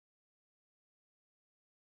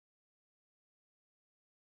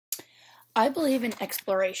I believe in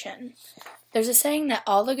exploration. There's a saying that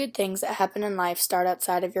all the good things that happen in life start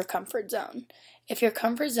outside of your comfort zone. If your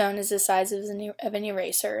comfort zone is the size of an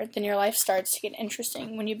eraser, then your life starts to get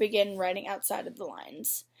interesting when you begin writing outside of the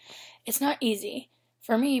lines. It's not easy.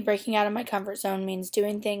 For me, breaking out of my comfort zone means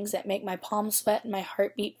doing things that make my palms sweat and my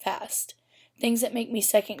heart beat fast. Things that make me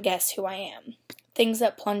second guess who I am. Things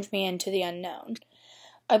that plunge me into the unknown.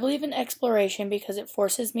 I believe in exploration because it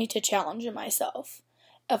forces me to challenge myself.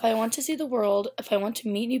 If I want to see the world, if I want to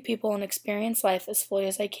meet new people and experience life as fully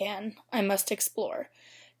as I can, I must explore.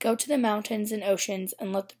 Go to the mountains and oceans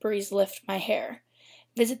and let the breeze lift my hair.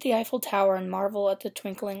 Visit the Eiffel Tower and marvel at the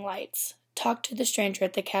twinkling lights. Talk to the stranger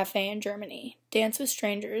at the cafe in Germany. Dance with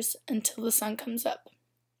strangers until the sun comes up.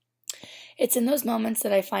 It's in those moments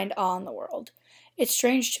that I find awe in the world. It's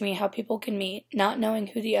strange to me how people can meet, not knowing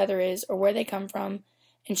who the other is or where they come from,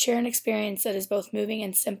 and share an experience that is both moving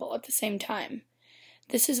and simple at the same time.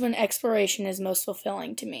 This is when exploration is most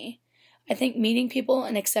fulfilling to me. I think meeting people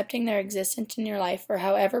and accepting their existence in your life for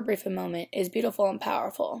however brief a moment is beautiful and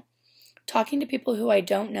powerful. Talking to people who I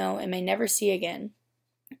don't know and may never see again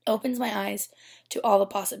opens my eyes to all the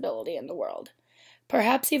possibility in the world,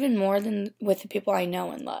 perhaps even more than with the people I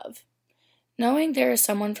know and love. Knowing there is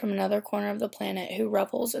someone from another corner of the planet who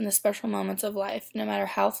revels in the special moments of life, no matter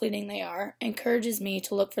how fleeting they are, encourages me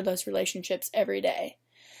to look for those relationships every day.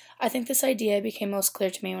 I think this idea became most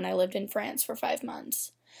clear to me when I lived in France for 5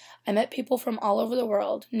 months. I met people from all over the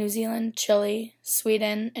world, New Zealand, Chile,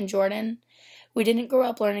 Sweden, and Jordan. We didn't grow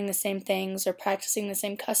up learning the same things or practicing the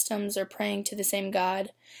same customs or praying to the same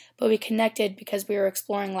God, but we connected because we were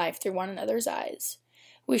exploring life through one another's eyes.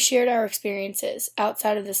 We shared our experiences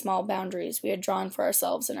outside of the small boundaries we had drawn for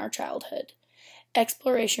ourselves in our childhood.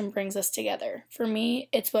 Exploration brings us together. For me,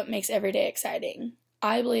 it's what makes every day exciting.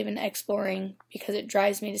 I believe in exploring because it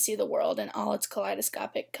drives me to see the world in all its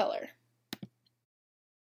kaleidoscopic color.